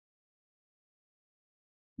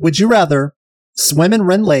Would you rather swim in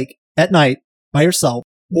Wren Lake at night by yourself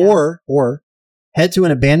or head to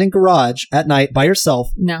an abandoned garage at night by yourself?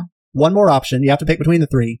 No. One more option. You have to pick between the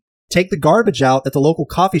three. Take the garbage out at the local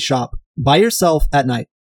coffee shop by yourself at night.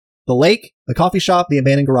 The lake, the coffee shop, the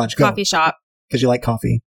abandoned garage. Go. Coffee shop. Because you like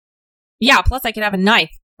coffee. Yeah, plus I could have a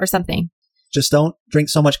knife or something. Just don't drink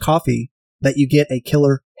so much coffee that you get a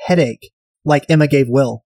killer headache like Emma gave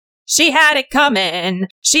Will. She had it coming.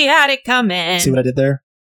 She had it coming. See what I did there?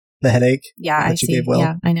 The headache? Yeah, I see. Gave Will.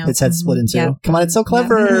 Yeah, I know. Its head split in two. Yeah. Come on, it's so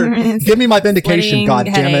clever. Yeah. Give me my vindication, God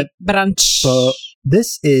damn it. But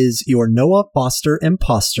this is your Noah Foster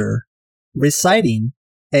imposter reciting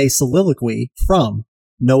a soliloquy from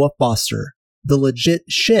Noah Foster. The legit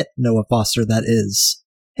shit Noah Foster, that is.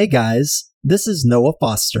 Hey guys, this is Noah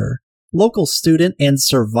Foster, local student and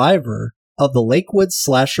survivor of the Lakewood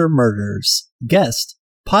Slasher Murders, guest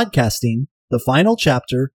podcasting the final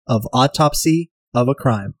chapter of Autopsy of a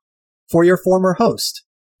Crime. For your former host,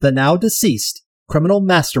 the now deceased criminal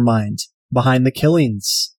mastermind behind the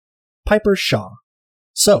killings, Piper Shaw.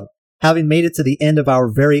 So, having made it to the end of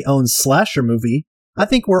our very own slasher movie, I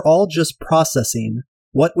think we're all just processing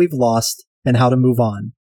what we've lost and how to move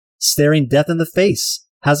on. Staring death in the face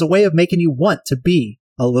has a way of making you want to be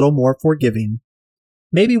a little more forgiving.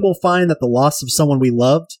 Maybe we'll find that the loss of someone we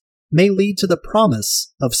loved may lead to the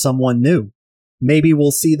promise of someone new. Maybe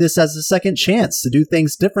we'll see this as a second chance to do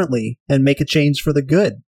things differently and make a change for the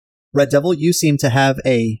good. Red Devil, you seem to have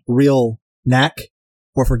a real knack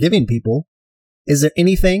for forgiving people. Is there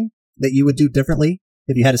anything that you would do differently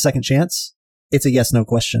if you had a second chance? It's a yes-no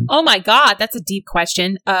question. Oh my God, that's a deep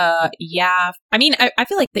question. Yeah. I mean, I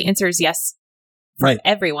feel like the answer is yes. For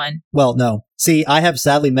everyone. Well, no. See, I have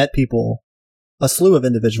sadly met people, a slew of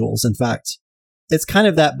individuals, in fact. It's kind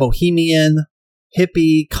of that bohemian,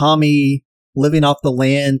 hippie, commie, living off the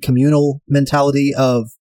land, communal mentality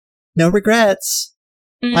of no regrets.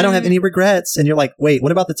 Mm-hmm. I don't have any regrets. And you're like, wait,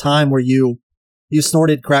 what about the time where you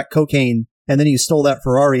snorted crack cocaine and then you stole that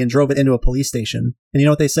Ferrari and drove it into a police station? And you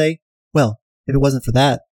know what they say? Well, if it wasn't for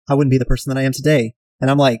that, I wouldn't be the person that I am today.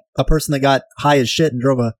 And I'm like, a person that got high as shit and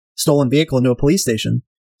drove a stolen vehicle into a police station.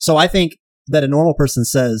 So I think that a normal person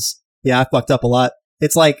says, yeah, I fucked up a lot.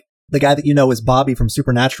 It's like the guy that you know is Bobby from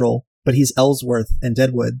Supernatural, but he's Ellsworth in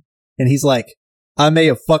Deadwood. And he's like, I may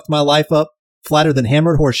have fucked my life up flatter than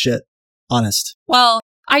hammered horse shit. Honest. Well,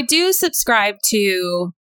 I do subscribe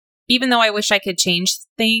to, even though I wish I could change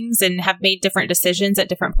things and have made different decisions at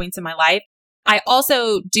different points in my life, I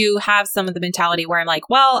also do have some of the mentality where I'm like,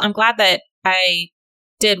 well, I'm glad that I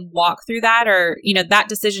did walk through that, or, you know, that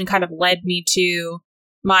decision kind of led me to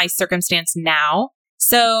my circumstance now.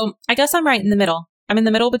 So I guess I'm right in the middle. I'm in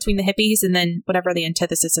the middle between the hippies and then whatever the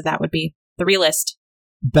antithesis of that would be. The realist.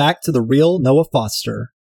 Back to the real Noah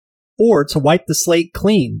Foster. Or to wipe the slate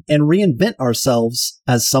clean and reinvent ourselves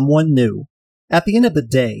as someone new. At the end of the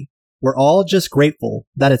day, we're all just grateful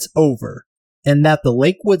that it's over and that the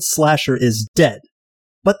Lakewood slasher is dead.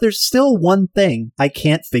 But there's still one thing I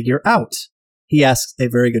can't figure out. He asks a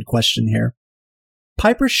very good question here.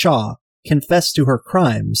 Piper Shaw confessed to her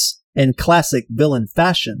crimes in classic villain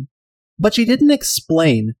fashion, but she didn't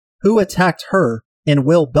explain who attacked her and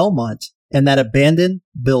Will Belmont in that abandoned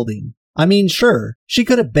building. I mean, sure, she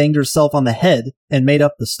could have banged herself on the head and made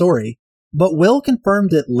up the story, but Will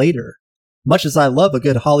confirmed it later. Much as I love a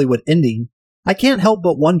good Hollywood ending, I can't help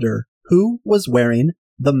but wonder who was wearing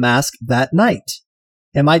the mask that night.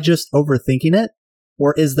 Am I just overthinking it?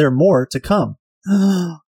 Or is there more to come?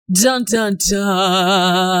 Dun dun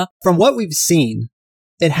dun. From what we've seen,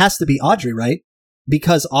 it has to be Audrey, right?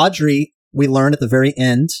 Because Audrey, we learned at the very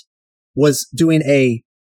end, was doing a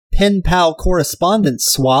pen pal correspondence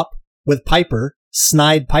swap with Piper,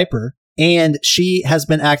 snide Piper, and she has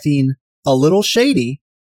been acting a little shady.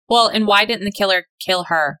 Well, and why didn't the killer kill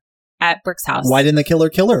her at Brooke's house? Why didn't the killer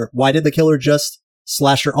kill her? Why did the killer just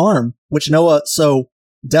slash her arm, which Noah so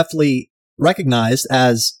deftly recognized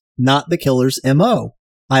as not the killer's MO?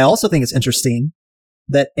 I also think it's interesting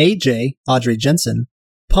that AJ, Audrey Jensen,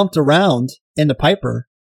 pumped around into Piper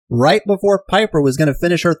right before Piper was going to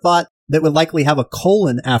finish her thought that would likely have a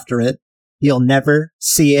colon after it. You'll never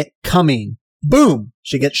see it coming. Boom!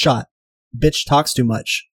 She gets shot. Bitch talks too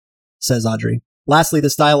much, says Audrey. Lastly,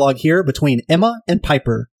 this dialogue here between Emma and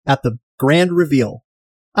Piper at the grand reveal.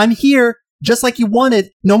 I'm here, just like you wanted.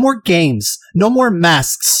 No more games. No more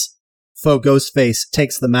masks. Faux Ghostface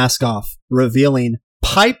takes the mask off, revealing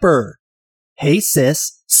Piper. Hey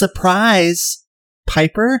sis, surprise.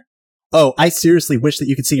 Piper? Oh, I seriously wish that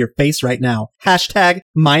you could see your face right now. Hashtag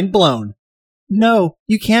mind blown. No,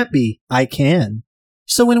 you can't be. I can.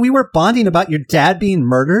 So when we were bonding about your dad being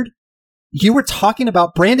murdered, You were talking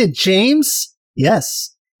about Brandon James?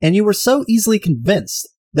 Yes. And you were so easily convinced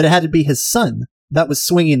that it had to be his son that was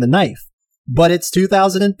swinging the knife. But it's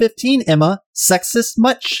 2015, Emma. Sexist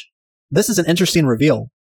much? This is an interesting reveal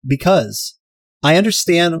because I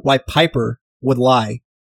understand why Piper would lie.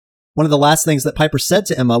 One of the last things that Piper said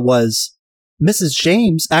to Emma was, Mrs.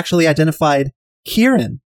 James actually identified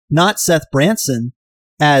Kieran, not Seth Branson,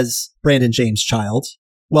 as Brandon James' child.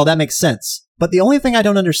 Well, that makes sense. But the only thing I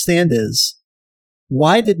don't understand is,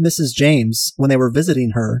 why did Mrs. James, when they were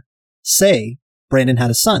visiting her, say Brandon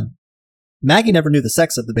had a son? Maggie never knew the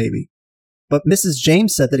sex of the baby. But Mrs.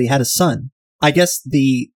 James said that he had a son. I guess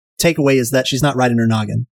the takeaway is that she's not right in her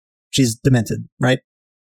noggin. She's demented, right?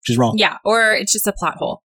 She's wrong. Yeah, or it's just a plot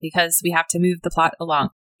hole because we have to move the plot along.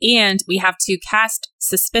 And we have to cast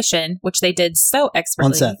suspicion, which they did so expertly.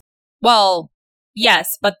 On Seth. Well,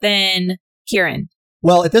 yes, but then Kieran.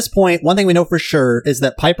 Well, at this point, one thing we know for sure is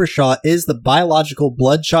that Piper Shaw is the biological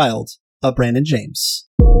blood child of Brandon James.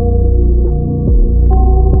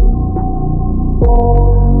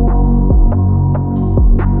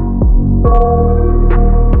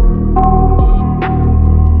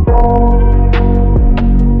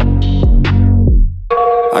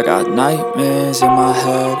 I got nightmares in my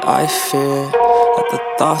head, I fear that the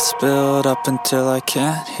thoughts build up until I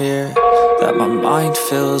can't hear, that my mind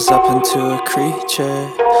fills up into a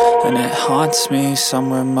creature, and it haunts me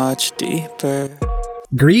somewhere much deeper.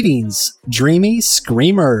 Greetings, dreamy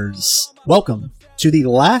screamers. Welcome to the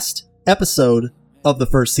last episode of the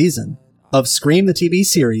first season of Scream the TV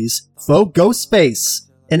series, Faux Ghostface,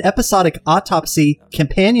 an episodic autopsy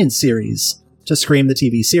companion series to Scream the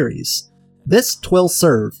TV series. This twill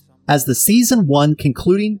serve as the Season 1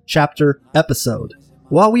 concluding chapter episode.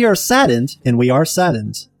 While we are saddened, and we are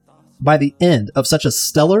saddened, by the end of such a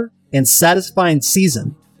stellar and satisfying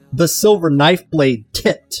season, the silver knife blade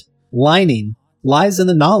tipped lining lies in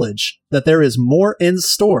the knowledge that there is more in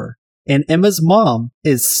store, and Emma's mom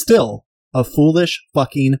is still a foolish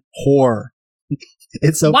fucking whore.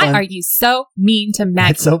 It's so Why fun. are you so mean to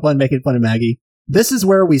Maggie? It's so fun making fun of Maggie. This is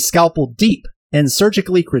where we scalpel deep and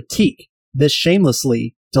surgically critique this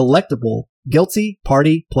shamelessly delectable guilty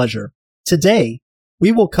party pleasure. Today,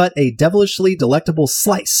 we will cut a devilishly delectable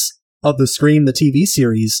slice of the Scream the TV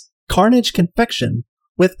series Carnage Confection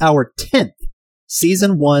with our 10th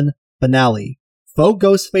Season 1 finale, Faux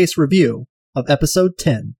Ghostface review of Episode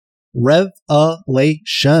 10,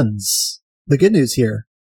 Revelations. The good news here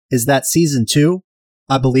is that Season 2,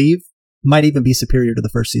 I believe, might even be superior to the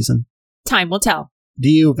first season. Time will tell. Do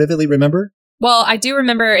you vividly remember? Well, I do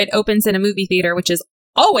remember it opens in a movie theater, which is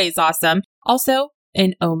always awesome. Also,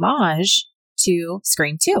 an homage to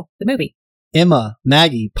Scream 2, the movie. Emma,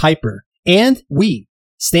 Maggie, Piper, and we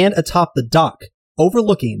stand atop the dock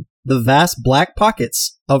overlooking the vast black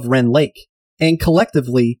pockets of Wren Lake and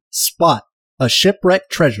collectively spot a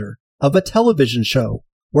shipwrecked treasure of a television show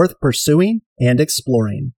worth pursuing and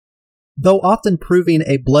exploring. Though often proving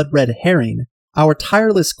a blood-red herring, our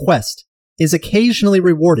tireless quest is occasionally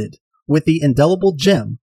rewarded with the indelible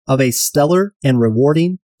gem of a stellar and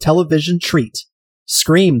rewarding television treat.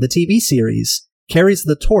 Scream, the TV series, carries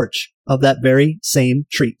the torch of that very same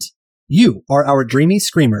treat. You are our dreamy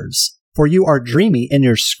screamers, for you are dreamy in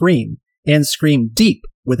your scream and scream deep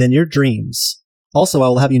within your dreams. Also, I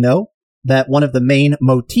will have you know that one of the main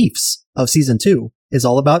motifs of Season 2 is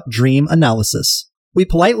all about dream analysis. We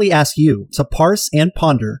politely ask you to parse and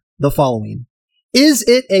ponder the following. Is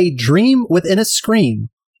it a dream within a scream,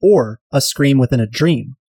 or a scream within a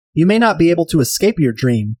dream? You may not be able to escape your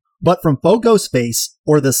dream, but from Faux Ghostface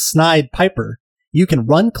or the snide Piper, you can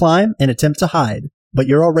run, climb, and attempt to hide, but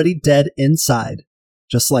you're already dead inside.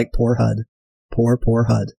 Just like poor HUD. Poor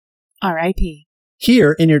HUD. R.I.P.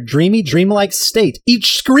 Here, in your dreamy, dreamlike state,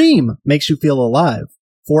 each scream makes you feel alive,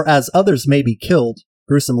 for as others may be killed,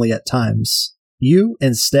 gruesomely at times, you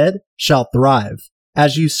instead shall thrive,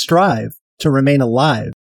 as you strive to remain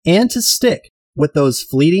alive, and to stick with those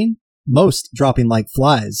fleeting, most dropping like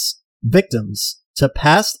flies, victims to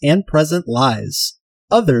past and present lies,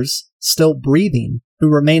 others still breathing who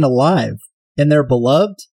remain alive in their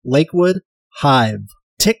beloved Lakewood hive.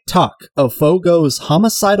 Tick-tock of Fogo's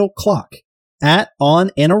homicidal clock at,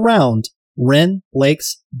 on, and around Wren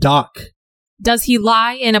Lake's dock. Does he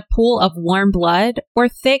lie in a pool of warm blood or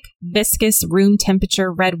thick, viscous, room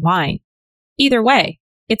temperature red wine? Either way,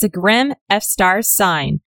 it's a grim F-star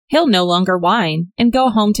sign. He'll no longer whine and go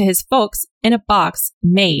home to his folks in a box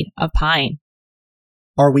made of pine.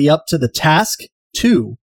 Are we up to the task?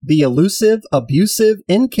 2. The elusive, abusive,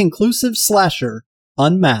 inconclusive slasher,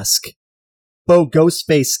 Unmask. Faux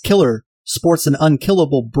Ghostface Killer sports an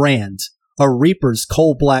unkillable brand, a reaper's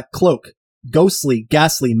coal-black cloak ghostly,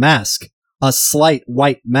 ghastly mask, a slight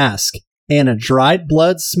white mask, and a dried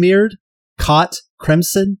blood smeared, caught,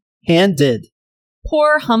 crimson, handed.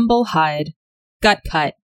 Poor humble Hud. Gut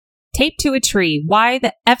cut. Taped to a tree. Why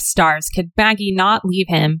the F-stars could Maggie not leave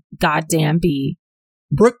him? Goddamn bee.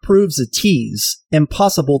 Brooke proves a tease,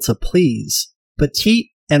 impossible to please, petite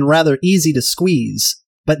and rather easy to squeeze,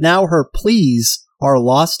 but now her pleas are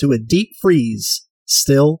lost to a deep freeze,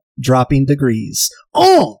 still dropping degrees.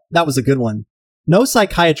 Oh, that was a good one. No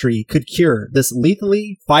psychiatry could cure this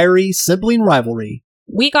lethally, fiery sibling rivalry.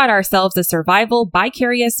 We got ourselves a survival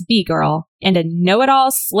bi-curious bee-girl and a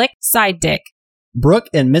know-it-all slick side dick. Brooke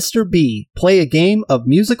and Mr. B play a game of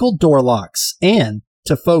musical door locks, and,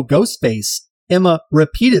 to faux Ghostface, Emma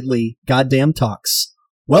repeatedly goddamn talks.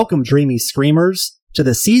 Welcome, dreamy screamers, to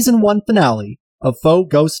the Season 1 finale of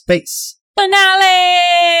Faux Ghostface.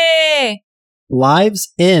 Finale!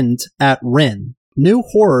 Lives end at Wren. New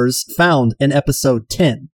horrors found in episode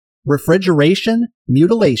 10. Refrigeration,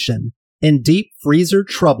 mutilation, in deep freezer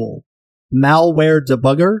trouble. Malware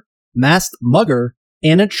debugger, masked mugger,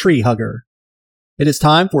 and a tree hugger. It is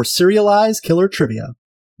time for serialized killer trivia.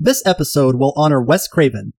 This episode will honor Wes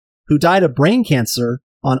Craven, who died of brain cancer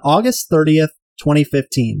on August 30th,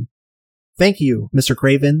 2015. Thank you, Mr.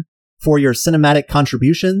 Craven, for your cinematic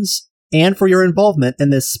contributions and for your involvement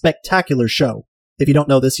in this spectacular show. If you don't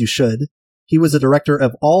know this, you should. He was the director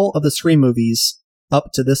of all of the Scream movies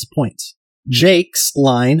up to this point. Jake's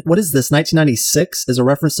line, "What is this, 1996?" is a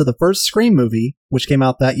reference to the first Scream movie, which came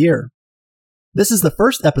out that year. This is the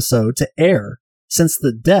first episode to air since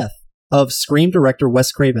the death of Scream director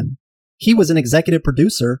Wes Craven. He was an executive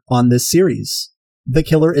producer on this series. The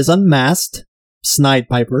killer is unmasked, snide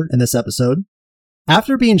Piper in this episode.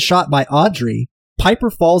 After being shot by Audrey, Piper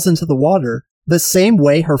falls into the water the same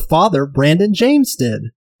way her father, Brandon James, did.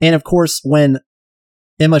 And of course, when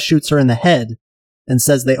Emma shoots her in the head and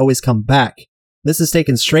says they always come back, this is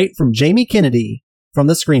taken straight from Jamie Kennedy from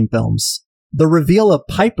the Scream films. The reveal of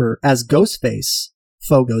Piper as Ghostface,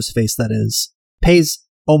 faux Ghostface that is, pays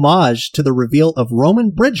homage to the reveal of Roman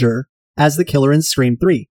Bridger as the killer in Scream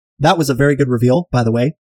 3. That was a very good reveal, by the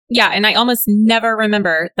way. Yeah, and I almost never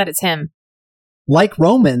remember that it's him. Like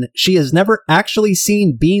Roman, she is never actually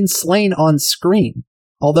seen being slain on screen,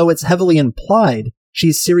 although it's heavily implied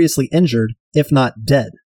she's seriously injured, if not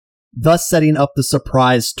dead, thus setting up the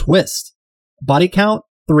surprise twist. Body count,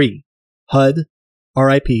 3. HUD,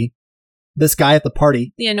 R.I.P. This guy at the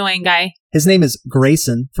party. The annoying guy. His name is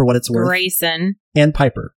Grayson, for what it's worth. Grayson. And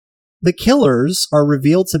Piper. The killers are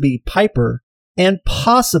revealed to be Piper and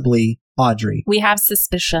possibly Audrey. We have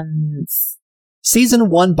suspicions. Season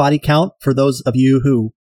 1 body count, for those of you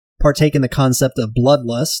who partake in the concept of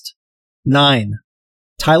bloodlust, 9.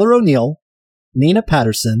 Tyler O'Neill, Nina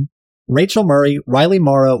Patterson, Rachel Murray, Riley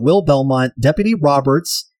Mara, Will Belmont, Deputy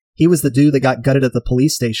Roberts, he was the dude that got gutted at the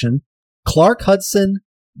police station, Clark Hudson,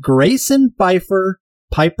 Grayson Pfeiffer,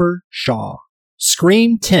 Piper Shaw.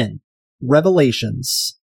 Scream 10,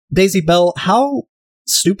 Revelations. Daisy Bell, how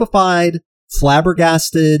stupefied,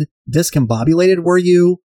 flabbergasted, discombobulated were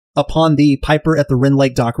you upon the Piper at the Wren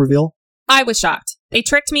Lake dock reveal? I was shocked. They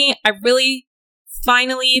tricked me. I really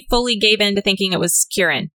finally fully gave in to thinking it was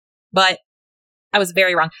Kieran, but I was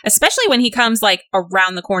very wrong, especially when he comes like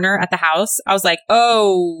around the corner at the house. I was like,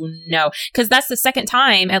 oh no, because that's the second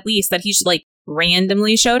time at least that he's like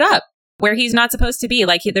randomly showed up where he's not supposed to be.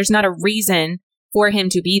 Like there's not a reason for him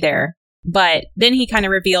to be there. But then he kind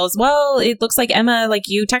of reveals, well, it looks like Emma, like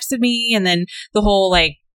you texted me, and then the whole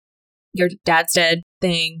like your dad's dead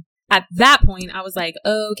thing. At that point, I was like,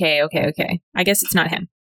 okay. I guess it's not him.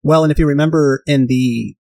 Well, and if you remember in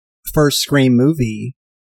the first Scream movie,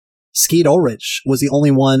 Skeet Ulrich was the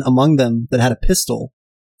only one among them that had a pistol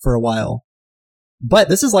for a while. But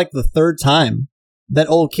this is like the third time that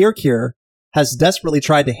old Kirkir has desperately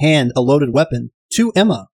tried to hand a loaded weapon to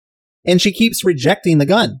Emma, and she keeps rejecting the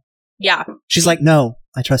gun. Yeah. She's like, no,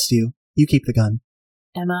 I trust you. You keep the gun.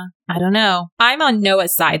 Emma, I don't know. I'm on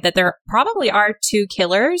Noah's side that there probably are 2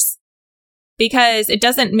 killers because it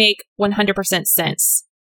doesn't make 100% sense.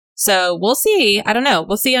 So we'll see. I don't know.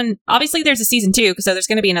 We'll see. Obviously, there's a season 2, so there's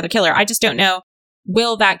going to be another killer. I just don't know.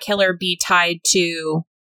 Will that killer be tied to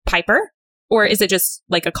Piper, or is it just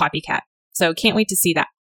like a copycat? So can't wait to see that.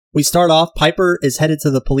 We start off. Piper is headed to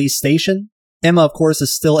the police station. Emma, of course,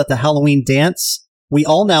 is still at the Halloween dance. We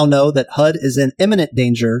all now know that HUD is in imminent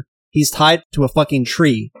danger. He's tied to a fucking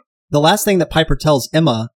tree. The last thing that Piper tells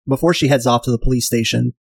Emma before she heads off to the police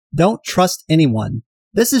station, don't trust anyone.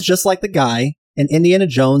 This is just like the guy in Indiana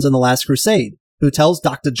Jones and the Last Crusade, who tells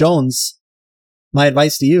Dr. Jones, my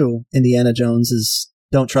advice to you, Indiana Jones, is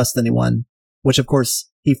don't trust anyone. Which, of course,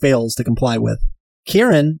 he fails to comply with.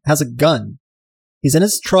 Kieran has a gun. He's in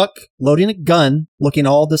his truck, loading a gun, looking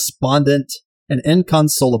all despondent and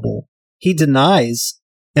inconsolable. He denies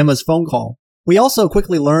Emma's phone call. We also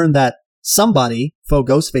quickly learn that somebody, Faux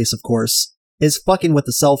Ghostface of course, is fucking with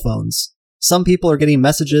the cell phones. Some people are getting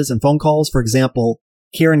messages and phone calls. For example,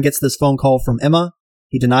 Kieran gets this phone call from Emma.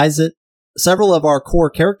 He denies it. Several of our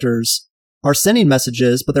core characters are sending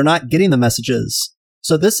messages, but they're not getting the messages.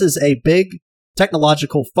 So this is a big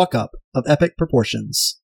technological fuck-up of epic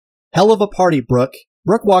proportions. Hell of a party, Brooke.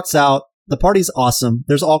 Brooke walks out. The party's awesome.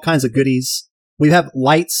 There's all kinds of goodies. We have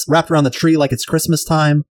lights wrapped around the tree like it's Christmas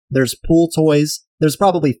time. There's pool toys. There's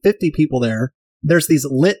probably 50 people there. There's these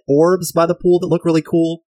lit orbs by the pool that look really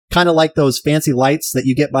cool. Kind of like those fancy lights that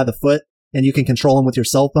you get by the foot and you can control them with your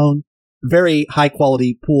cell phone. Very high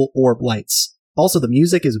quality pool orb lights. Also, the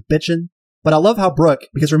music is bitchin'. But I love how Brooke,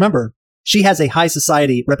 because remember, she has a high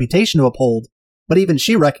society reputation to uphold, but even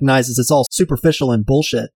she recognizes it's all superficial and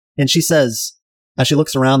bullshit. And she says, as she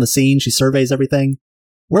looks around the scene, she surveys everything,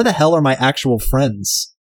 where the hell are my actual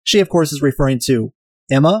friends? She, of course, is referring to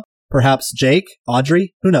Emma, perhaps Jake,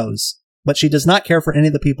 Audrey, who knows? But she does not care for any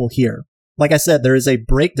of the people here. Like I said, there is a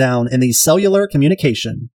breakdown in the cellular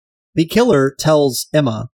communication. The killer tells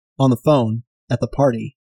Emma on the phone at the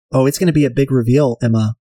party, oh, it's going to be a big reveal,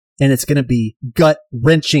 Emma, and it's going to be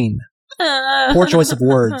gut-wrenching. Poor choice of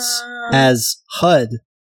words, as HUD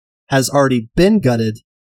has already been gutted,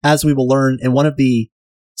 as we will learn in one of the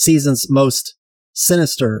season's most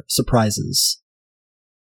sinister surprises.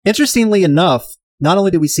 Interestingly enough, not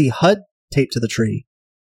only do we see HUD taped to the tree,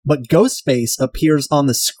 but Ghostface appears on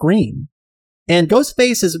the screen. And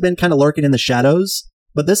Ghostface has been kind of lurking in the shadows,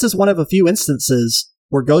 but this is one of a few instances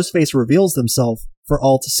where Ghostface reveals himself for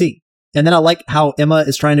all to see. And then I like how Emma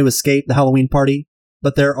is trying to escape the Halloween party,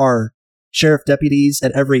 but there are sheriff deputies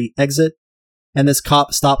at every exit, and this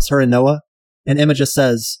cop stops her and Noah, and Emma just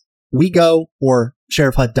says, we go, or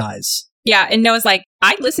Sheriff HUD dies. Yeah, and Noah's like,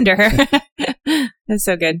 I'd listen to her. That's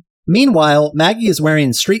so good. Meanwhile, Maggie is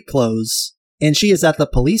wearing street clothes, and she is at the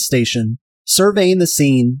police station, surveying the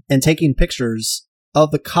scene and taking pictures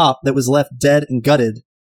of the cop that was left dead and gutted,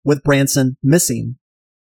 with Branson missing.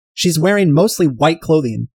 She's wearing mostly white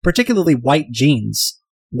clothing, particularly white jeans.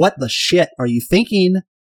 What the shit are you thinking?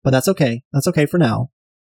 But that's okay. That's okay for now.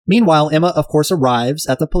 Meanwhile, Emma, of course, arrives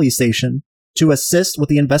at the police station to assist with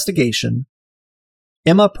the investigation.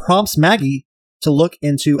 Emma prompts Maggie to look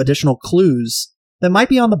into additional clues that might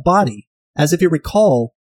be on the body, as if you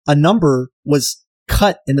recall, a number was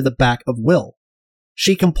cut into the back of Will.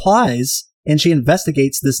 She complies, and she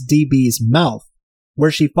investigates this DB's mouth,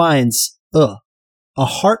 where she finds, a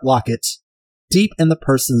heart locket deep in the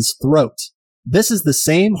person's throat. This is the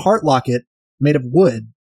same heart locket made of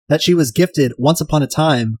wood that she was gifted once upon a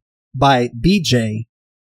time by BJ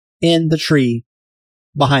in the tree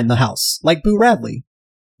behind the house, like Boo Radley.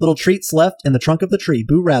 Little treats left in the trunk of the tree,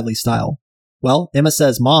 Boo Radley style. Well, Emma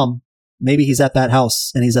says, Mom, maybe he's at that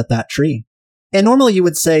house and he's at that tree. And normally you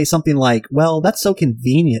would say something like, well, that's so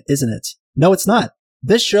convenient, isn't it? No, it's not.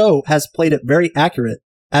 This show has played it very accurate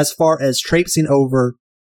as far as traipsing over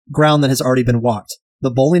ground that has already been walked.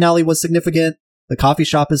 The bowling alley was significant. The coffee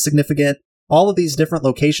shop is significant. All of these different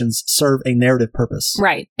locations serve a narrative purpose.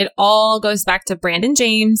 Right. It all goes back to Brandon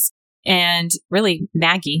James and really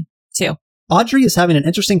Maggie, too. Audrey is having an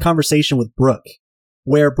interesting conversation with Brooke,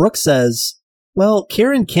 where Brooke says, well,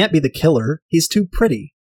 Kieran can't be the killer. He's too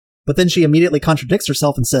pretty. But then she immediately contradicts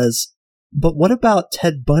herself and says, but what about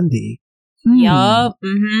Ted Bundy? Yup.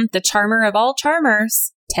 The charmer of all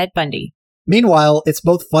charmers, Ted Bundy. Meanwhile, it's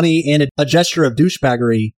both funny and a gesture of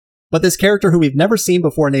douchebaggery, but this character who we've never seen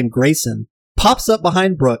before named Grayson pops up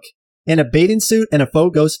behind Brooke in a bathing suit and a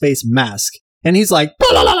faux Ghostface mask. And he's like,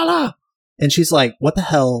 la la la la. And she's like, what the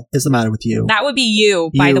hell is the matter with you? That would be you,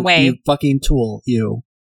 by the way. You fucking tool, you.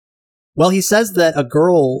 Well, he says that a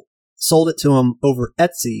girl sold it to him over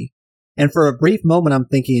Etsy. And for a brief moment, I'm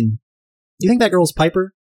thinking, you think that girl's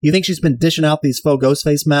Piper? You think she's been dishing out these faux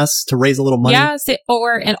Ghostface masks to raise a little money? Yeah,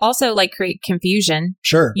 and also like create confusion.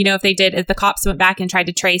 Sure. You know, if the cops went back and tried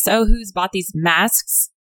to trace, who's bought these masks?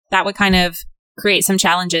 That would kind of create some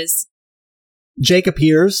challenges. Jake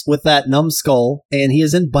appears with that numbskull, and he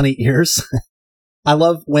is in bunny ears. I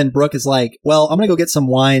love when Brooke is like, well, I'm going to go get some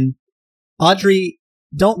wine. Audrey,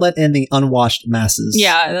 don't let in the unwashed masses.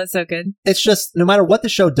 Yeah, that's so good. It's just, no matter what the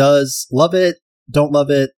show does, love it, don't love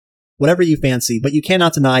it, whatever you fancy, but you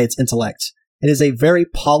cannot deny its intellect. It is a very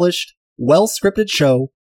polished, well-scripted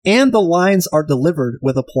show, and the lines are delivered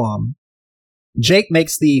with aplomb. Jake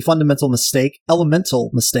makes the elemental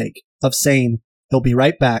mistake, of saying he'll be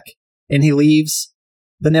right back, and he leaves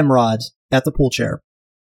the Nimrod at the pool chair.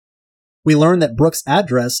 we learn that Brooke's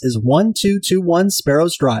address is 1221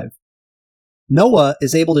 Sparrows Drive. Noah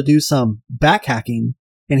is able to do some backhacking,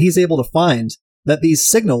 and he's able to find that these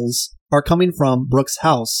signals are coming from Brooke's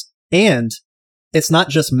house, and it's not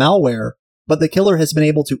just malware, but the killer has been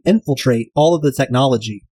able to infiltrate all of the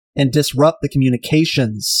technology and disrupt the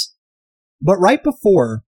communications. But right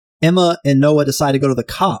before Emma and Noah decide to go to the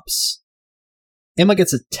cops, Emma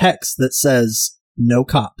gets a text that says, "No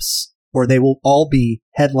cops, or they will all be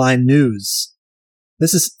headline news."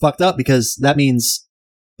 This is fucked up because that means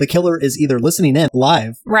the killer is either listening in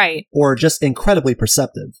live, right, or just incredibly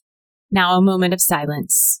perceptive. Now a moment of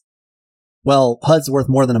silence. Well, HUD's worth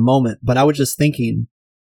more than a moment, but I was just thinking,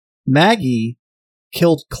 Maggie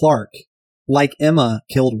killed Clark like Emma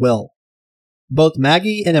killed Will. Both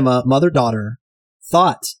Maggie and Emma, mother-daughter,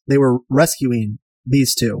 thought they were rescuing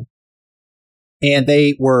these two. And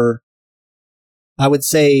they were, I would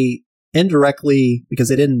say, indirectly, because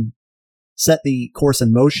they didn't set the course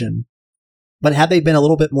in motion, but had they been a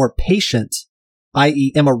little bit more patient,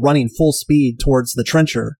 i.e. Emma running full speed towards the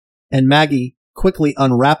trencher, and Maggie quickly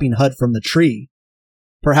unwrapping HUD from the tree,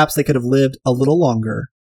 perhaps they could have lived a little longer.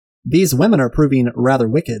 These women are proving rather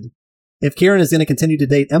wicked. If Kieran is going to continue to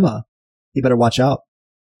date Emma, he better watch out.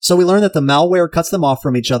 So we learn that the malware cuts them off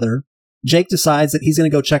from each other. Jake decides that he's going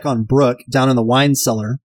to go check on Brooke down in the wine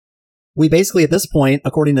cellar. We basically, at this point,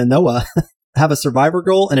 according to Noah, have a survivor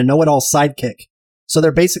girl and a know-it-all sidekick. So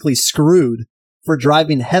they're basically screwed for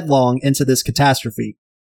driving headlong into this catastrophe.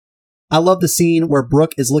 I love the scene where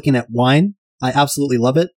Brooke is looking at wine. I absolutely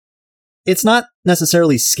love it. It's not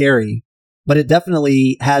necessarily scary, but it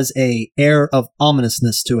definitely has an air of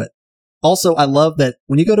ominousness to it. Also, I love that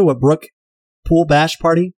when you go to a Brooke pool bash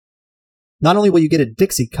party, not only will you get a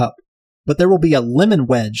Dixie cup, but there will be a lemon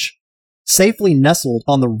wedge safely nestled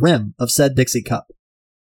on the rim of said Dixie cup.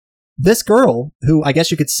 This girl, who I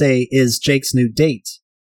guess you could say is Jake's new date,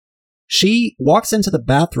 she walks into the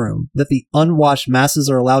bathroom that the unwashed masses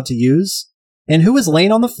are allowed to use, and who is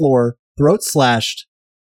laying on the floor, throat slashed,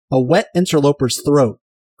 a wet interloper's throat,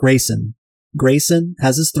 Grayson. Grayson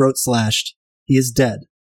has his throat slashed. He is dead.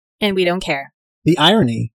 And we don't care. The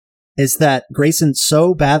irony is that Grayson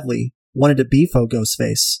so badly wanted to be Faux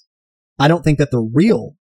Ghostface. I don't think that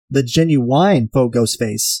the genuine Faux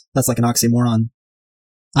Ghostface, that's like an oxymoron,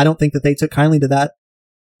 I don't think that they took kindly to that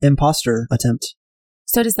imposter attempt.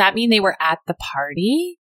 So does that mean they were at the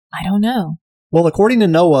party? I don't know. Well, according to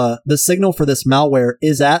Noah, the signal for this malware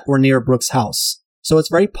is at or near Brooke's house, so it's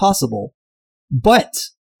very possible. But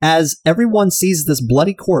as everyone sees this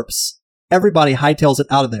bloody corpse, everybody hightails it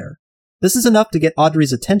out of there. This is enough to get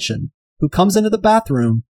Audrey's attention, who comes into the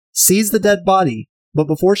bathroom, sees the dead body, but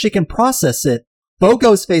before she can process it, Faux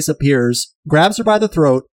Ghostface appears, grabs her by the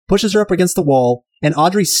throat, pushes her up against the wall, and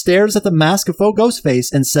Audrey stares at the mask of Faux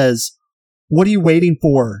Ghostface and says, "What are you waiting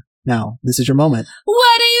for?" Now, this is your moment.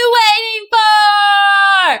 What are you waiting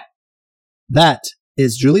for? That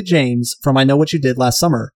is Julie James from I Know What You Did Last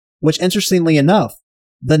Summer, which, interestingly enough,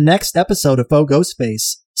 the next episode of Faux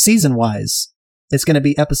Ghostface, season-wise, it's going to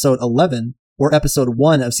be episode 11 or episode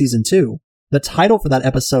 1 of season 2. The title for that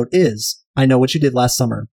episode is I Know What You Did Last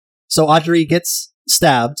Summer. So Audrey gets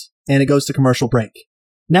stabbed and it goes to commercial break.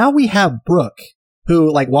 Now we have Brooke,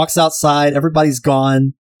 who walks outside. Everybody's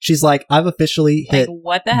gone. She's like, I've officially hit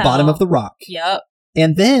what the hell? Bottom of the rock. Yep.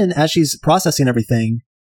 And then as she's processing everything,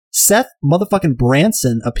 Seth motherfucking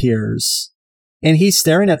Branson appears and he's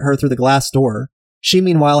staring at her through the glass door. She,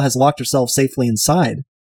 meanwhile, has locked herself safely inside.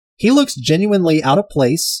 He looks genuinely out of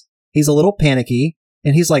place. He's a little panicky.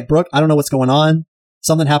 And he's like, Brooke, I don't know what's going on.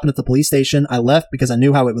 Something happened at the police station. I left because I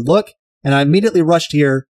knew how it would look. And I immediately rushed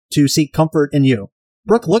here to seek comfort in you.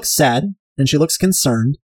 Brooke looks sad and she looks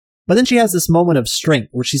concerned. But then she has this moment of strength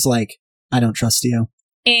where she's like, I don't trust you.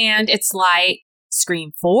 And it's like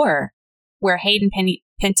Scream 4, where Hayden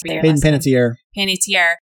Panettiere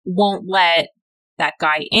won't let that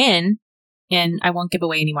guy in. And I won't give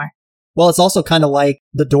away anymore. Well, it's also kind of like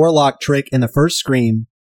the door lock trick in the first Scream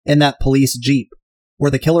in that police Jeep,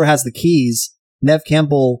 where the killer has the keys. Nev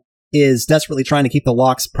Campbell is desperately trying to keep the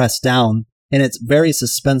locks pressed down, and it's very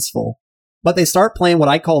suspenseful. But they start playing what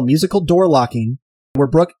I call musical door locking, where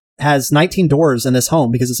Brooke has 19 doors in this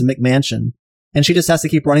home because it's a McMansion, and she just has to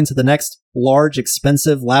keep running to the next large,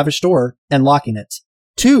 expensive, lavish door and locking it.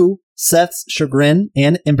 To Seth's chagrin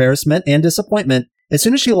and embarrassment and disappointment, as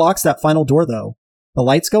soon as she locks that final door, though, the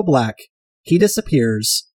lights go black, he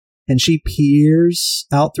disappears, and she peers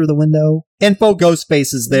out through the window, and Faux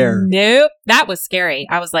Ghostface is there. Nope. That was scary.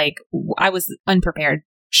 I was unprepared.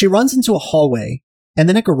 She runs into a hallway, and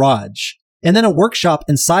then a garage, and then a workshop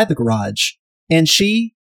inside the garage, and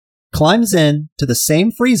she climbs in to the same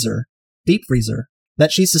freezer deep freezer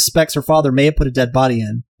that she suspects her father may have put a dead body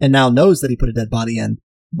in and now knows that he put a dead body in,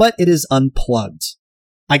 but it is unplugged.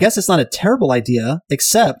 I guess it's not a terrible idea,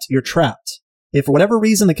 except you're trapped. If for whatever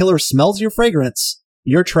reason the killer smells your fragrance,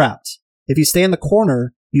 you're trapped. If you stay in the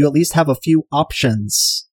corner, you at least have a few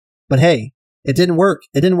options. But hey, it didn't work.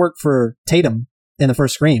 It didn't work for Tatum in the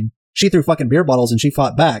first Scream. She threw fucking beer bottles and she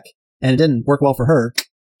fought back, and it didn't work well for her.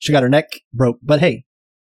 She got her neck broke. But hey,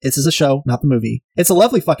 this is a show, not the movie. It's a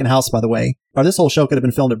lovely fucking house, by the way. Or this whole show could have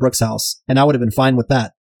been filmed at Brooke's house, and I would have been fine with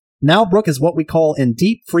that. Now Brooke is what we call in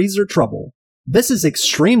deep freezer trouble. This is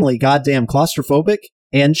extremely goddamn claustrophobic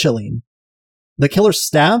and chilling. The killer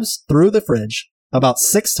stabs through the fridge about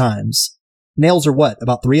 6 times. Nails her what,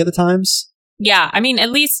 about 3 of the times? Yeah, I mean,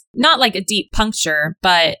 at least not like a deep puncture,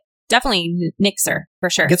 but definitely nicks her, for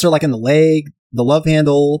sure. Gets her like in the leg, the love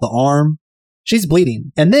handle, the arm. She's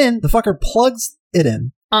bleeding. And then the fucker plugs it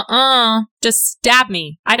in. Just stab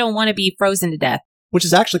me. I don't want to be frozen to death. Which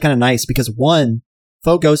is actually kind of nice because one,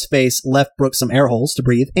 Faux Ghostface left Brooke some air holes to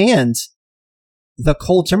breathe, and the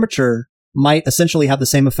cold temperature might essentially have the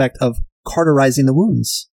same effect of cauterizing the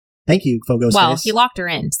wounds. Thank you, Faux Ghostface. Well, he locked her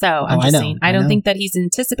in, so I'm just saying. I don't think that he's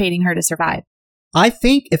anticipating her to survive. I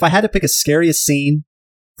think if I had to pick a scariest scene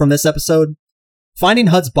from this episode, finding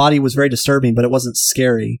Hud's body was very disturbing, but it wasn't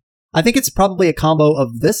scary. I think it's probably a combo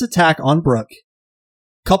of this attack on Brooke,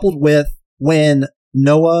 coupled with when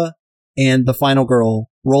Noah and the final girl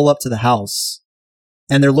roll up to the house,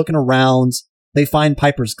 and they're looking around. They find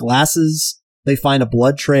Piper's glasses. They find a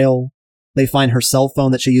blood trail. They find her cell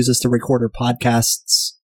phone that she uses to record her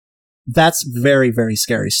podcasts. That's very, very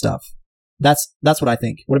scary stuff. That's what I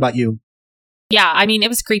think. What about you? Yeah, I mean, it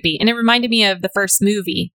was creepy. And it reminded me of the first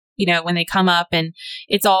movie, you know, when they come up and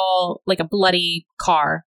it's all like a bloody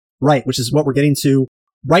car. Right, which is what we're getting to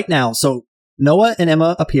right now. So Noah and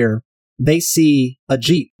Emma appear. They see a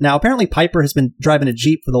Jeep. Now, apparently Piper has been driving a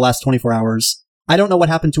Jeep for the last 24 hours. I don't know what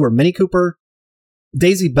happened to her Mini Cooper.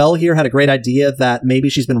 Daisy Bell here had a great idea that maybe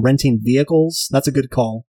she's been renting vehicles. That's a good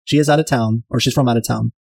call. She is out of town, or she's from out of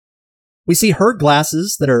town. We see her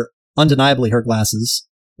glasses that are undeniably her glasses.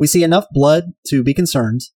 We see enough blood to be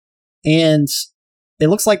concerned. And it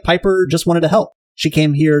looks like Piper just wanted to help. She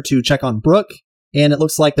came here to check on Brooke, and it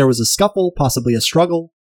looks like there was a scuffle, possibly a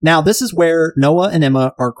struggle. Now, this is where Noah and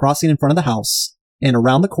Emma are crossing in front of the house, and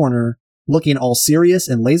around the corner, looking all serious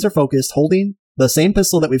and laser-focused, holding the same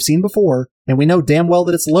pistol that we've seen before, and we know damn well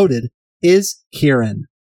that it's loaded, is Kieran.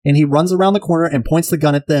 And he runs around the corner and points the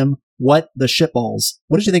gun at them. What the shitballs?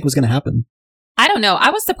 What did you think was going to happen? I don't know. I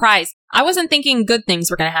was surprised. I wasn't thinking good things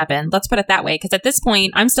were going to happen. Let's put it that way. Because at this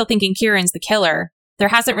point, I'm still thinking Kieran's the killer. There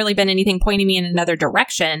hasn't really been anything pointing me in another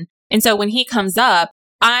direction. And so when he comes up,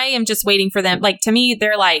 I am just waiting for them. Like, to me,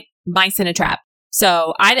 they're like mice in a trap.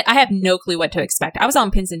 So I have no clue what to expect. I was on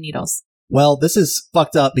pins and needles. Well, this is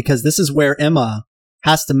fucked up because this is where Emma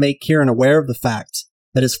has to make Kieran aware of the fact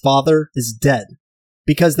that his father is dead.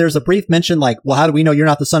 Because there's a brief mention like, well, how do we know you're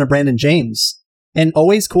not the son of Brandon James? And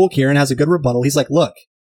always cool Kieran has a good rebuttal. He's like, look,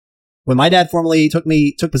 when my dad formally took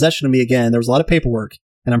possession of me again, there was a lot of paperwork.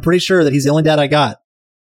 And I'm pretty sure that he's the only dad I got.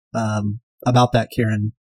 About that,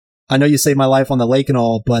 Kieran. I know you saved my life on the lake and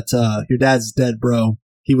all, but your dad's dead, bro.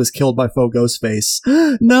 He was killed by Faux Ghostface.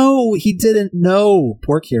 No, he didn't. No.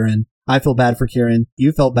 Poor Kieran. I feel bad for Kieran.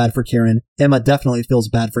 You felt bad for Kieran. Emma definitely feels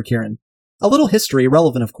bad for Kieran. A little history,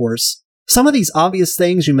 relevant of course. Some of these obvious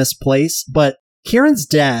things you misplace, but Kieran's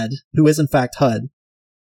dad, who is in fact Hud,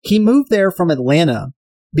 he moved there from Atlanta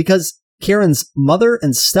because Kieran's mother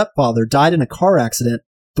and stepfather died in a car accident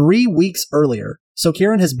 3 weeks earlier. So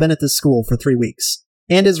Kieran has been at this school for 3 weeks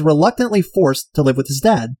and is reluctantly forced to live with his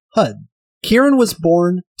dad, Hud. Kieran was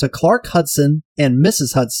born to Clark Hudson and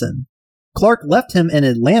Mrs. Hudson. Clark left him in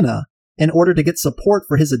Atlanta in order to get support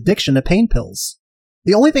for his addiction to pain pills.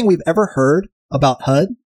 The only thing we've ever heard about Hud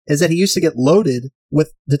is that he used to get loaded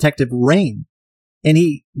with Detective Wren, and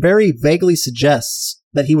he very vaguely suggests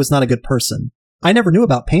that he was not a good person. I never knew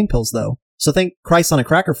about pain pills, though, so thank Christ on a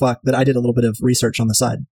cracker fuck that I did a little bit of research on the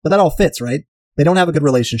side. But that all fits, right? They don't have a good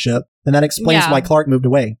relationship, and that explains why Clark moved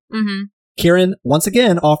away. Mm-hmm. Kieran, once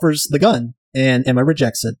again, offers the gun, and Emma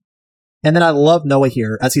rejects it. And then I love Noah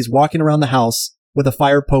here, as he's walking around the house with a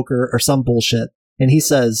fire poker or some bullshit, and he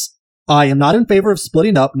says, I am not in favor of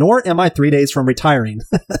splitting up, nor am I 3 days from retiring.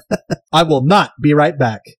 I will not be right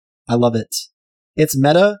back. I love it. It's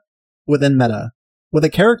meta within meta, with a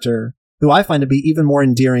character who I find to be even more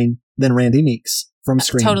endearing than Randy Meeks from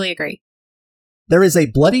Scream. Totally agree. There is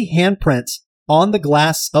a bloody handprint on the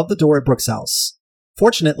glass of the door at Brooke's house.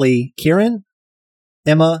 Fortunately, Kieran,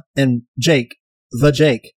 Emma, and Jake,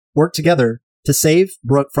 work together to save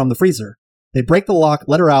Brooke from the freezer. They break the lock,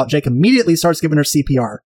 let her out. Jake immediately starts giving her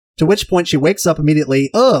CPR, to which point she wakes up immediately.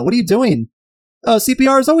 What are you doing?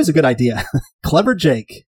 CPR is always a good idea. Clever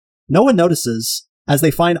Jake. No one notices, as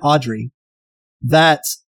they find Audrey, that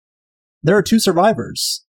there are 2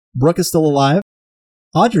 survivors. Brooke is still alive,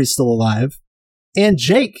 Audrey's still alive, and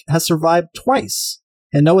Jake has survived twice.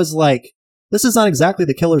 And Noah's like, this is not exactly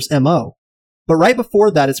the killer's MO. But right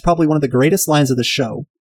before that, it's probably one of the greatest lines of the show,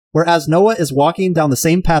 where as Noah is walking down the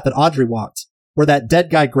same path that Audrey walked, where that dead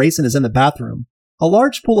guy Grayson is in the bathroom, a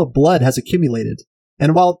large pool of blood has accumulated.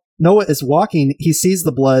 And while Noah is walking, he sees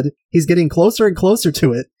the blood, he's getting closer and closer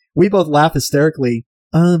to it. We both laugh hysterically.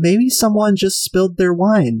 Maybe someone just spilled their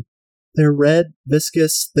wine. Their red,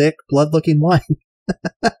 viscous, thick, blood-looking wine.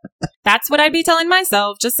 That's what I'd be telling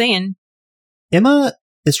myself, just saying. Emma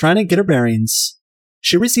is trying to get her bearings.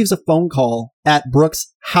 She receives a phone call at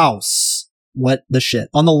Brooke's house. What the shit?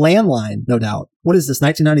 On the landline, no doubt. What is this,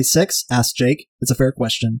 1996? Asked Jake. It's a fair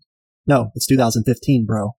question. No, it's 2015,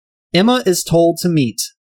 bro. Emma is told to meet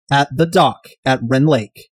at the dock at Wren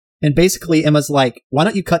Lake. And basically, Emma's like, why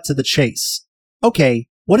don't you cut to the chase? Okay,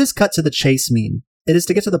 what does cut to the chase mean? It is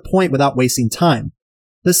to get to the point without wasting time.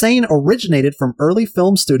 The saying originated from early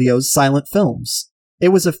film studios' silent films. It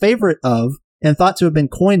was a favorite of, and thought to have been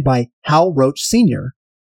coined by Hal Roach Sr.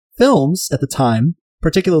 Films, at the time,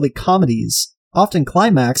 particularly comedies, often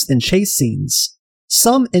climaxed in chase scenes.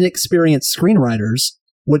 Some inexperienced screenwriters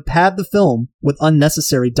would pad the film with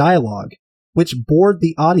unnecessary dialogue, which bored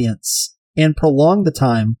the audience and prolonged the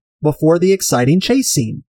time before the exciting chase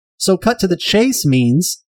scene. So cut to the chase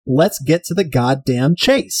means, let's get to the goddamn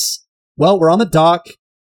chase. Well, we're on the dock.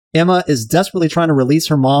 Emma is desperately trying to release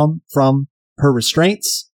her mom from her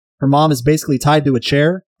restraints. Her mom is basically tied to a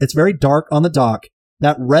chair. It's very dark on the dock.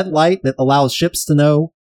 That red light that allows ships to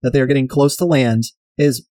know that they are getting close to land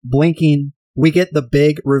is blinking. We get the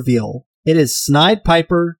big reveal. It is Snide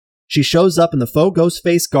Piper. She shows up in the faux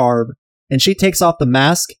Ghostface garb, and she takes off the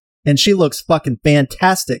mask, and she looks fucking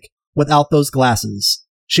fantastic without those glasses.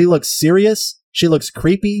 She looks serious, she looks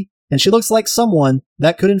creepy, and she looks like someone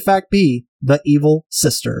that could in fact be the evil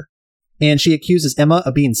sister. And she accuses Emma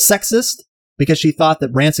of being sexist because she thought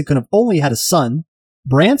that Branson could have only had a son.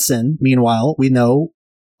 Branson, meanwhile, we know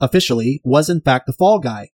officially, was in fact the fall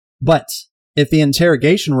guy. But if the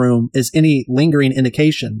interrogation room is any lingering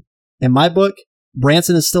indication, in my book,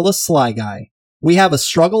 Branson is still a sly guy. We have a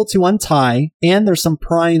struggle to untie, and there's some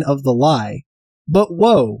prying of the lie. But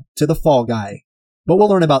woe to the fall guy. But we'll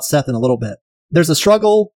learn about Seth in a little bit. There's a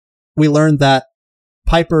struggle. We learned that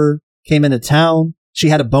Piper came into town. She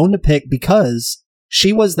had a bone to pick because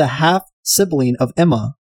she was the half-sibling of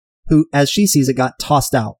Emma, who, as she sees it, got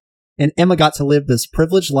tossed out. And Emma got to live this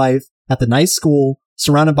privileged life at the nice school,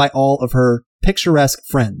 surrounded by all of her picturesque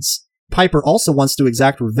friends. Piper also wants to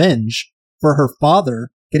exact revenge for her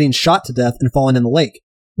father getting shot to death and falling in the lake.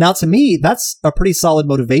 Now, to me, that's a pretty solid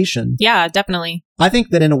motivation. Yeah, definitely. I think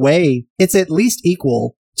that in a way, it's at least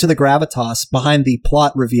equal to the gravitas behind the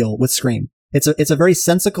plot reveal with Scream. It's a very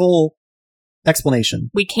sensical explanation.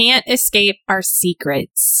 We can't escape our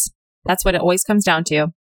secrets. That's what it always comes down to.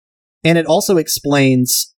 And it also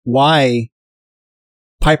explains why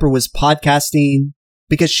Piper was podcasting,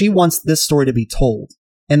 because she wants this story to be told.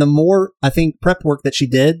 And the more, I think, prep work that she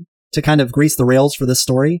did to kind of grease the rails for this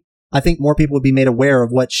story, I think more people would be made aware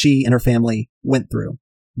of what she and her family went through.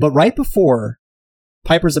 But right before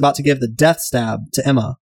Piper's about to give the death stab to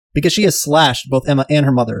Emma, because she has slashed both Emma and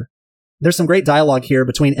her mother, there's some great dialogue here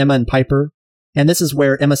between Emma and Piper. And this is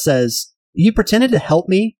where Emma says, "You pretended to help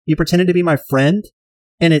me. You pretended to be my friend.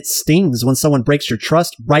 And it stings when someone breaks your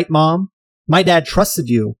trust, right, Mom? My dad trusted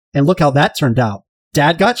you, and look how that turned out.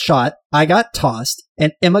 Dad got shot, I got tossed,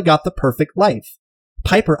 and Emma got the perfect life.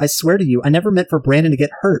 Piper, I swear to you, I never meant for Brandon to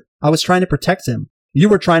get hurt. I was trying to protect him. You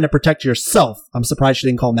were trying to protect yourself." I'm surprised she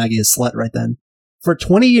didn't call Maggie a slut right then. "For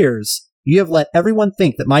 20 years, you have let everyone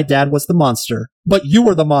think that my dad was the monster, but you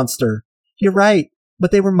were the monster." "You're right,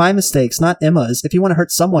 but they were my mistakes, not Emma's. If you want to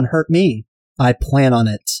hurt someone, hurt me." "I plan on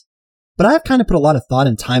it. But I've kind of put a lot of thought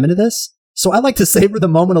and time into this, so I like to savor the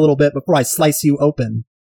moment a little bit before I slice you open."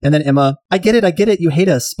 And then Emma, I get it, you hate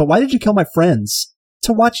us, but why did you kill my friends?"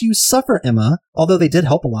 "To watch you suffer, Emma, although they did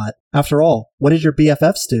help a lot. After all, what did your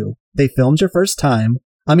BFFs do? They filmed your first time.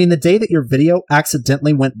 I mean, the day that your video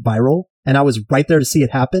accidentally went viral, and I was right there to see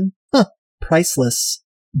it happen? Priceless."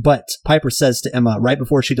 But Piper says to Emma right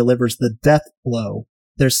before she delivers the death blow,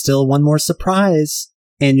 "There's still one more surprise,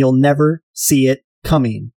 and you'll never see it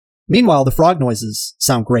coming." Meanwhile, the frog noises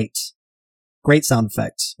sound great. Great sound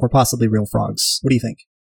effects, or possibly real frogs. What do you think?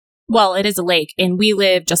 Well, it is a lake, and we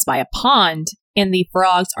live just by a pond, and the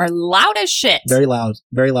frogs are loud as shit. Very loud.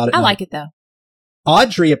 Very loud at night. I like it, though.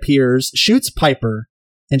 Audrey appears, shoots Piper,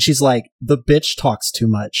 and she's like, the bitch talks too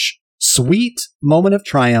much. Sweet moment of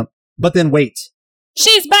triumph, but then wait.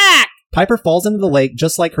 She's back! Piper falls into the lake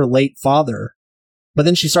just like her late father. But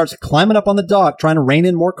then she starts climbing up on the dock, trying to rein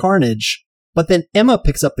in more carnage. But then Emma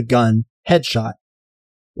picks up the gun, headshot.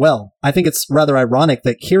 Well, I think it's rather ironic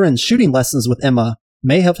that Kieran's shooting lessons with Emma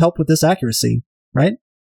may have helped with this accuracy, right?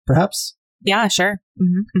 Perhaps? Yeah, sure.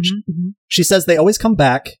 She says they always come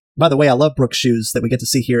back. By the way, I love Brooke's shoes that we get to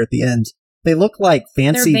see here at the end. They look like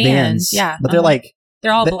fancy They're Vans. Yeah. But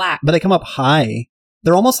they're all black. But they come up high.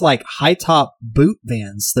 They're almost like high-top boot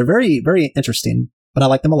Vans. They're very, very interesting, but I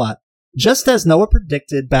like them a lot. Just as Noah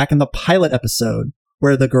predicted back in the pilot episode,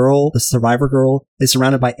 where the survivor girl, is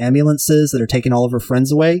surrounded by ambulances that are taking all of her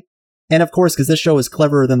friends away. And of course, because this show is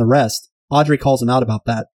cleverer than the rest, Audrey calls him out about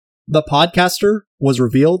that. The podcaster was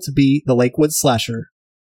revealed to be the Lakewood slasher.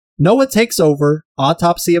 Noah takes over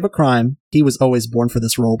Autopsy of a Crime. He was always born for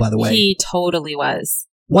this role, by the way. He totally was.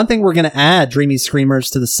 One thing we're going to add, Dreamy Screamers,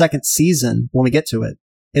 to the second season when we get to it,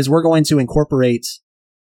 is we're going to incorporate,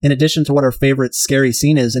 in addition to what our favorite scary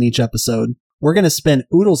scene is in each episode, we're going to spend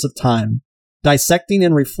oodles of time dissecting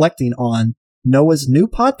and reflecting on Noah's new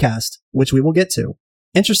podcast, which we will get to.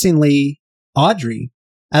 Interestingly, Audrey,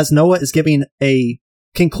 as Noah is giving a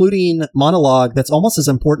concluding monologue that's almost as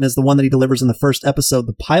important as the one that he delivers in the first episode,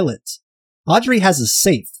 the pilot, Audrey has a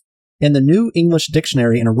safe in the New English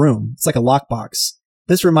Dictionary in a room. It's like a lockbox.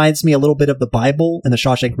 This reminds me a little bit of the Bible and the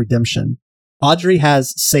Shawshank Redemption. Audrey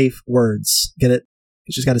has safe words. Get it?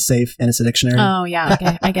 She's got a safe and it's a dictionary. Oh, yeah.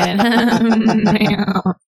 Okay. I get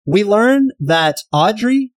it. We learn that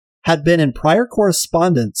Audrey had been in prior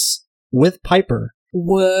correspondence with Piper.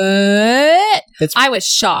 What? I was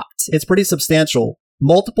shocked. It's pretty substantial.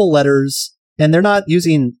 Multiple letters, and they're not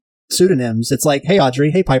using pseudonyms. It's like, hey, Audrey,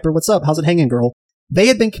 hey, Piper, what's up? How's it hanging, girl? They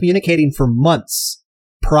had been communicating for months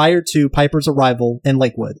prior to Piper's arrival in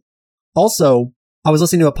Lakewood. Also, I was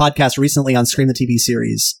listening to a podcast recently on Scream the TV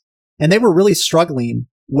series, and they were really struggling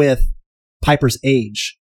with Piper's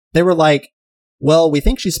age. They were like, well, we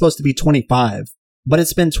think she's supposed to be 25, but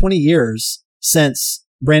it's been 20 years since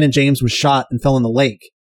Brandon James was shot and fell in the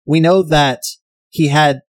lake. We know that he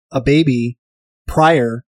had a baby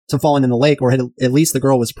prior to falling in the lake, or at least the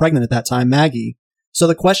girl was pregnant at that time, Maggie. So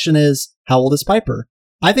the question is, how old is Piper?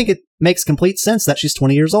 I think it makes complete sense that she's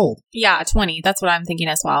 20 years old. Yeah, 20. That's what I'm thinking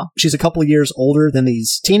as well. She's a couple years older than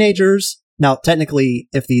these teenagers. Now, technically,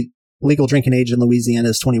 if the legal drinking age in Louisiana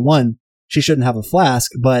is 21, she shouldn't have a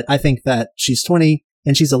flask, but I think that she's 20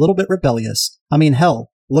 and she's a little bit rebellious. I mean,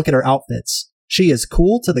 hell, look at her outfits. She is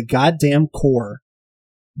cool to the goddamn core.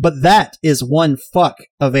 But that is one fuck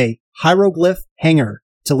of a hieroglyph hanger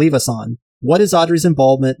to leave us on. What is Audrey's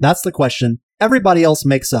involvement? That's the question. Everybody else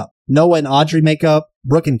makes up. Noah and Audrey make up,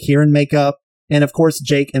 Brooke and Kieran make up, and of course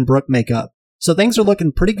Jake and Brooke make up. So things are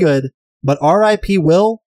looking pretty good, but R.I.P.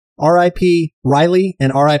 Will, R.I.P. Riley,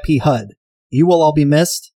 and R.I.P. HUD. You will all be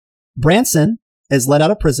missed. Branson is let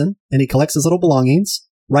out of prison, and he collects his little belongings,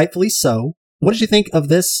 rightfully so. What did you think of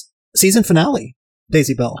this season finale,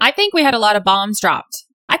 Daisy Bell? I think we had a lot of bombs dropped.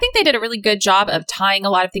 I think they did a really good job of tying a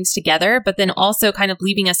lot of things together, but then also kind of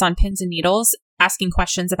leaving us on pins and needles, asking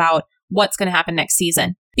questions about what's going to happen next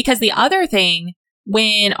season. Because the other thing,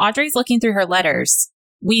 when Audrey's looking through her letters,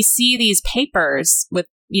 we see these papers with,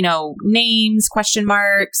 names, question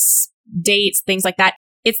marks, dates, things like that.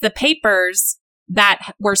 It's the papers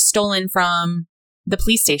that were stolen from the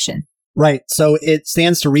police station. Right. So it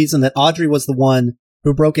stands to reason that Audrey was the one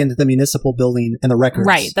who broke into the municipal building and the records.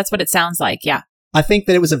 Right. That's what it sounds like. Yeah. I think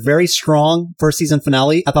that it was a very strong first season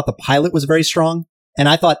finale. I thought the pilot was very strong, and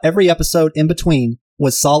I thought every episode in between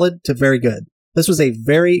was solid to very good. This was a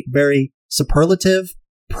very, very superlative,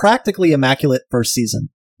 practically immaculate first season.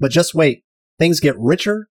 But just wait. Things get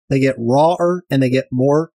richer, they get rawer, and they get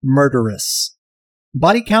more murderous.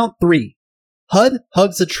 Body count 3. HUD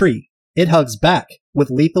hugs a tree. It hugs back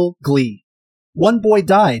with lethal glee. One boy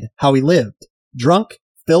died how he lived. Drunk,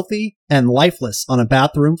 filthy, and lifeless on a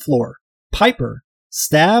bathroom floor. Piper,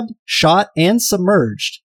 stabbed, shot, and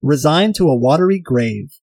submerged, resigned to a watery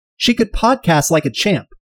grave. She could podcast like a champ,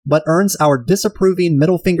 but earns our disapproving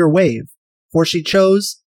middle finger wave, for she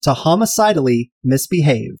chose to homicidally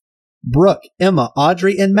misbehave. Brooke, Emma,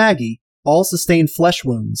 Audrey, and Maggie all sustained flesh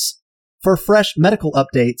wounds. For fresh medical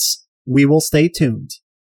updates, we will stay tuned.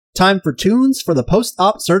 Time for tunes for the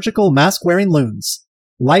post-op surgical mask-wearing loons.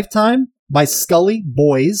 Lifetime by Scully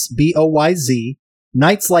Boys, B-O-Y-Z.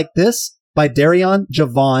 Nights Like This by Darion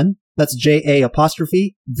Javon, that's J-A''V-O-N.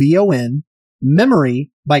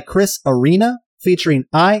 Memory by Chris Arena, featuring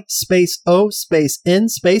I-O-N-A.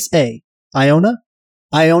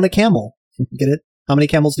 Iona Camel. Get it? How many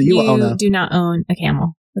camels do you own? You do not own a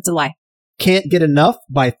camel. That's a lie. Can't Get Enough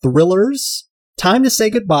by Thrillers. Time to Say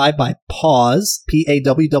Goodbye by Pause,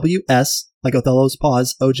 Pawws, like Othello's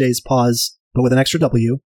Pause, OJ's Pause, but with an extra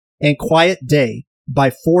W. And Quiet Day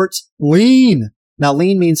by Fort Lean. Now,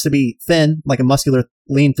 lean means to be thin, like a muscular,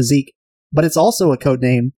 lean physique, but it's also a code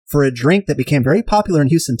name for a drink that became very popular in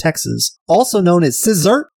Houston, Texas, also known as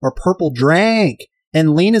Scissor or Purple Drank.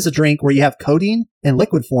 And lean is a drink where you have codeine in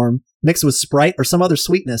liquid form mixed with Sprite or some other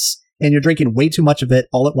sweetness, and you're drinking way too much of it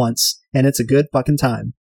all at once, and it's a good fucking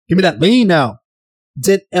time. Give me that lean now.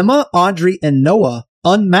 Did Emma, Audrey, and Noah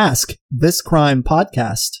unmask this crime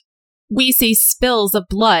podcast? We see spills of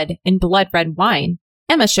blood in blood red wine.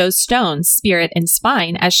 Emma shows stones, spirit, and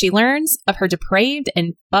spine as she learns of her depraved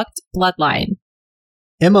and fucked bloodline.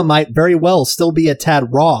 Emma might very well still be a tad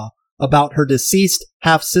raw about her deceased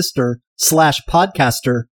half-sister /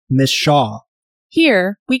 podcaster, Miss Shaw.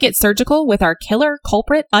 Here, we get surgical with our killer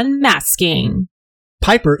culprit unmasking.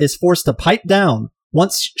 Piper is forced to pipe down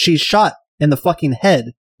once she's shot in the fucking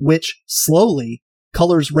head, which slowly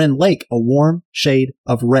colors Wren Lake a warm shade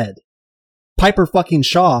of red. Piper fucking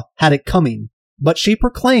Shaw had it coming, but she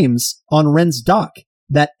proclaims on Wren's dock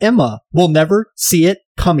that Emma will never see it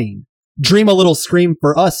coming. Dream a little scream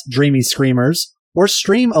for us, dreamy screamers, or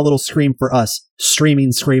stream a little scream for us,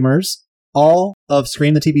 streaming screamers. All of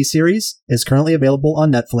Scream the TV series is currently available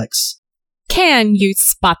on Netflix. Can you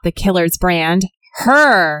spot the killer's brand?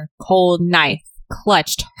 Her cold knife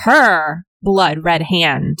clutched her blood red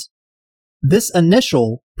hand. This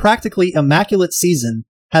initial, practically immaculate season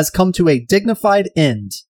has come to a dignified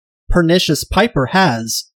end. Pernicious Piper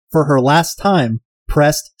has, for her last time,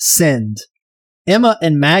 pressed send. Emma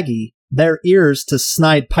and Maggie, their ears to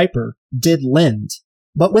snide Piper, did lend.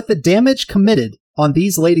 But with the damage committed on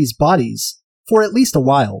these ladies' bodies, for at least a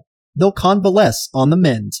while, they'll convalesce on the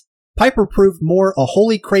mend. Piper proved more a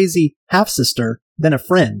wholly crazy half-sister than a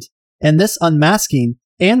friend, and this unmasking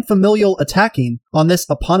and familial attacking on this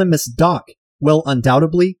eponymous dock will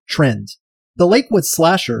undoubtedly trend. The Lakewood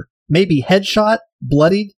slasher may be headshot,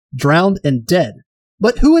 bloodied, drowned, and dead,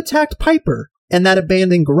 but who attacked Piper in that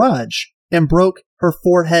abandoned garage and broke her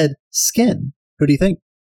forehead skin? Who do you think?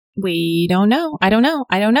 We don't know. I don't know.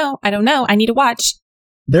 I need to watch.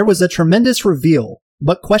 There was a tremendous reveal,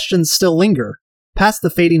 but questions still linger, past the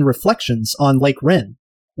fading reflections on Lake Wren.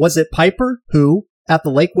 Was it Piper who, at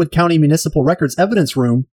the Lakewood County Municipal Records evidence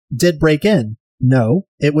room, did break in? No,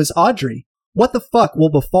 it was Audrey. What the fuck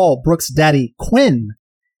will befall Brooke's daddy, Quinn?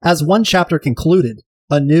 As one chapter concluded,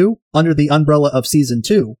 a new, under the umbrella of Season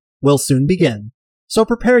 2, will soon begin. So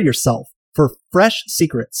prepare yourself for fresh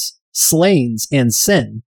secrets, slayings, and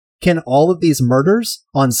sin. Can all of these murders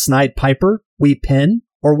on Snide Piper we pin,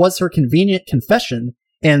 or was her convenient confession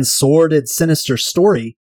and sordid sinister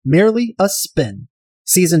story merely a spin?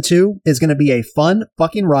 Season 2 is going to be a fun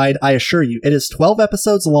fucking ride, I assure you. It is 12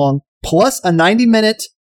 episodes long, plus a 90-minute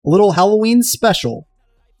little Halloween special.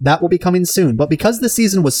 That will be coming soon, but because this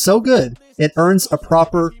season was so good, it earns a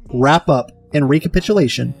proper wrap-up and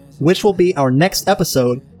recapitulation, which will be our next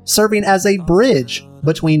episode, serving as a bridge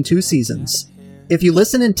between two seasons. If you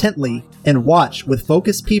listen intently and watch with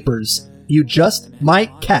focused peepers, you just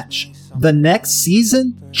might catch the next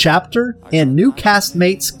season, chapter, and new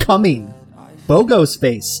castmates coming. Faux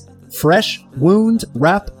Ghostface, fresh wound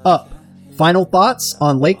wrap up. Final thoughts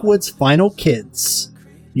on Lakewood's final kids.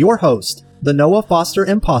 Your host, the Noah Foster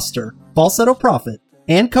imposter, falsetto prophet,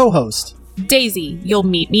 and co-host, Daisy, you'll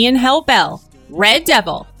meet me in Hell Bell. Red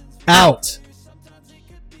Devil. Out.